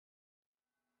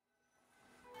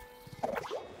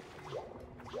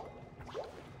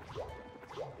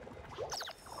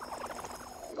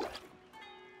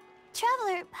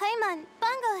Paimon,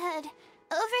 Bongo Head,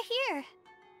 over here.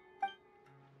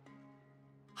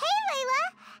 Hey, Layla!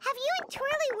 Have you and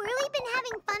Twirly Whirly been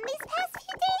having fun these past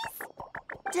few days?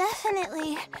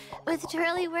 Definitely. With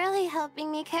Twirly Whirly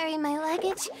helping me carry my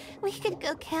luggage, we could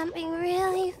go camping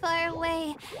really far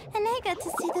away, and I got to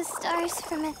see the stars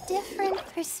from a different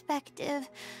perspective.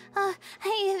 I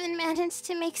even managed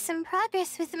to make some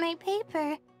progress with my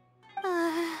paper.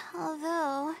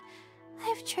 Although,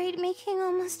 I've tried making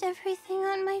almost everything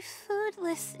on my food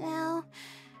list now.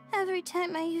 Every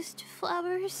time I used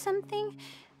flour or something,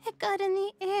 it got in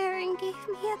the air and gave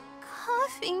me a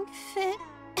coughing fit.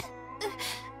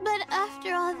 But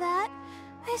after all that,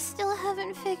 I still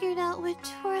haven't figured out what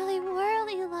Twirly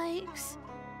Whirly likes.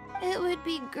 It would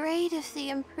be great if the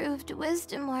improved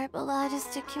wisdom orb allowed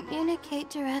us to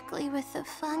communicate directly with the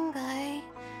fungi.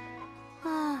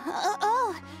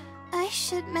 I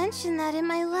should mention that in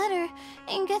my letter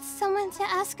and get someone to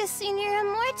ask a senior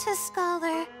Immorta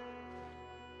scholar.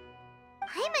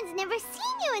 Paimon's never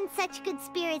seen you in such good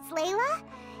spirits, Layla.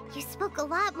 You spoke a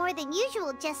lot more than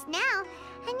usual just now,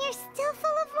 and you're still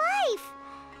full of life.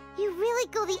 You really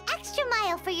go the extra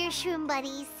mile for your shroom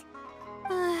buddies.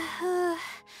 I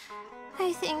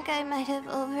think I might have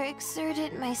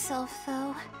overexerted myself,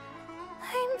 though.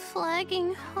 I'm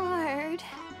flagging hard.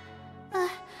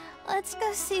 Let's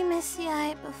go see Missy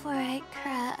Eye before I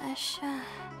crash.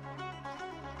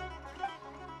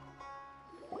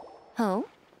 Oh?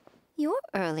 You're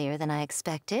earlier than I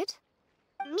expected.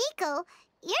 Miko,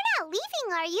 you're not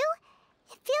leaving, are you?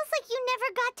 It feels like you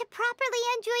never got to properly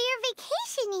enjoy your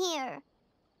vacation here.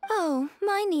 Oh,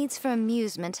 my needs for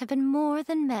amusement have been more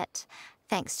than met.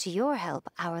 Thanks to your help,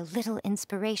 our little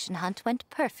inspiration hunt went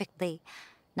perfectly.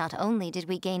 Not only did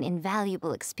we gain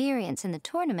invaluable experience in the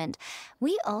tournament,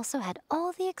 we also had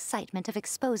all the excitement of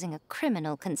exposing a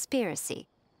criminal conspiracy.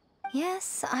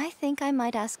 Yes, I think I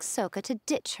might ask Soka to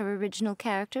ditch her original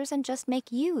characters and just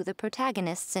make you the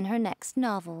protagonists in her next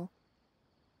novel.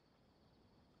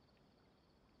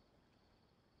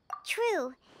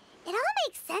 True. It all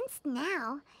makes sense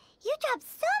now. You dropped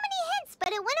so many hints,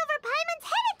 but it went over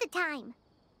Paimon's head at the time.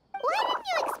 Why didn't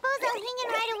you expose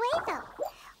Alhingen right away, though?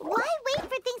 Why wait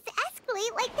for things to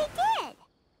escalate like they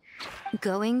did?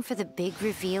 Going for the big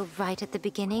reveal right at the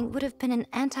beginning would have been an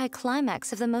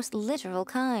anticlimax of the most literal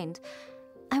kind.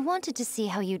 I wanted to see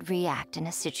how you'd react in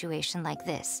a situation like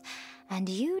this, and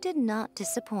you did not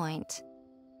disappoint.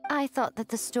 I thought that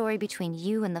the story between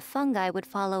you and the fungi would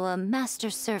follow a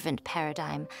master-servant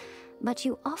paradigm, but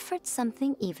you offered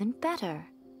something even better.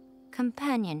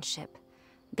 Companionship,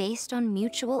 based on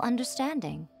mutual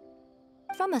understanding.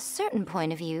 From a certain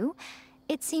point of view,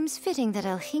 it seems fitting that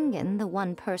Alhingen, the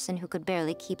one person who could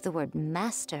barely keep the word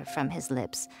master from his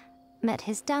lips, met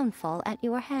his downfall at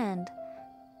your hand.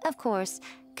 Of course,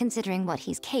 considering what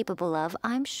he's capable of,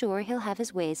 I'm sure he'll have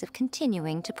his ways of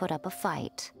continuing to put up a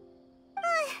fight.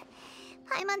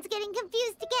 Paimon's getting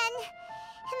confused again.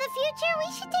 In the future,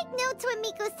 we should take notes when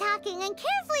Miko's talking and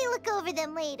carefully look over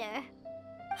them later.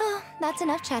 Oh, that's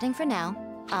enough chatting for now.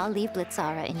 I'll leave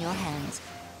Blitzara in your hands.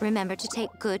 Remember to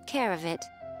take good care of it.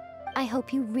 I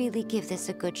hope you really give this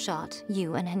a good shot,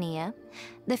 you and Hania.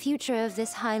 The future of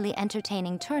this highly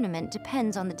entertaining tournament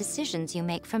depends on the decisions you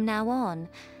make from now on.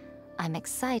 I'm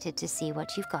excited to see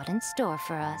what you've got in store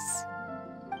for us.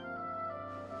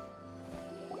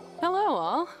 Hello,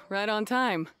 all. Right on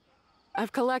time.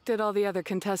 I've collected all the other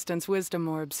contestants' wisdom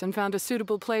orbs and found a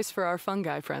suitable place for our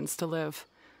fungi friends to live.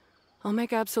 I'll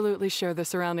make absolutely sure the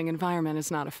surrounding environment is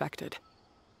not affected.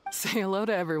 Say hello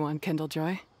to everyone,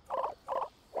 Kindlejoy.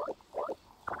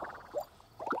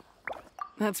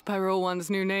 That's Pyro One's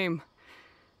new name.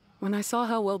 When I saw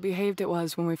how well-behaved it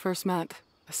was when we first met,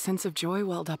 a sense of joy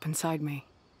welled up inside me.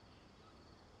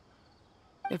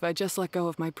 If I just let go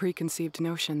of my preconceived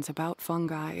notions about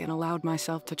fungi and allowed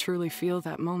myself to truly feel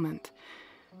that moment,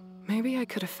 maybe I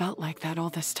could have felt like that all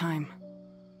this time.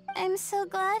 I'm so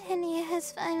glad Hania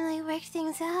has finally worked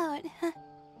things out.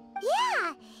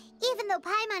 Yeah! Even though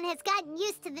Paimon has gotten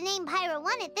used to the name Pyro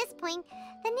One at this point,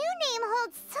 the new name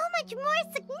holds so much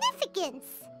more significance!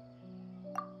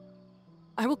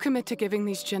 I will commit to giving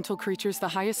these gentle creatures the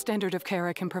highest standard of care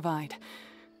I can provide.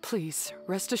 Please,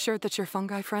 rest assured that your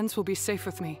fungi friends will be safe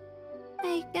with me.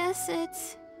 I guess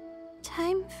it's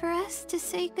time for us to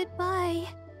say goodbye.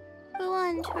 Go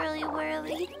on, Twirly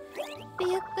Whirly.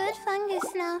 Be a good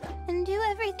fungus now, and do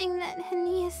everything that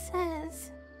Hania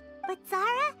says. But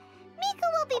Zara, Miko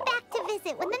will be back to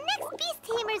visit when the next Beast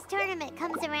Tamers tournament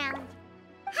comes around.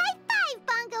 High five,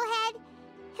 Bongo Head!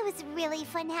 It was really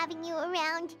fun having you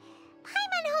around.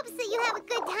 Paimon hopes that you have a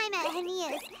good time at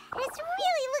Hania's, and is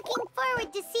really looking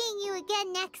forward to seeing you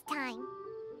again next time.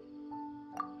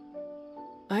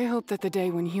 I hope that the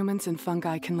day when humans and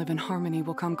fungi can live in harmony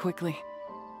will come quickly.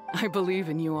 I believe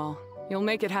in you all. You'll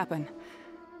make it happen.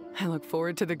 I look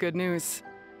forward to the good news.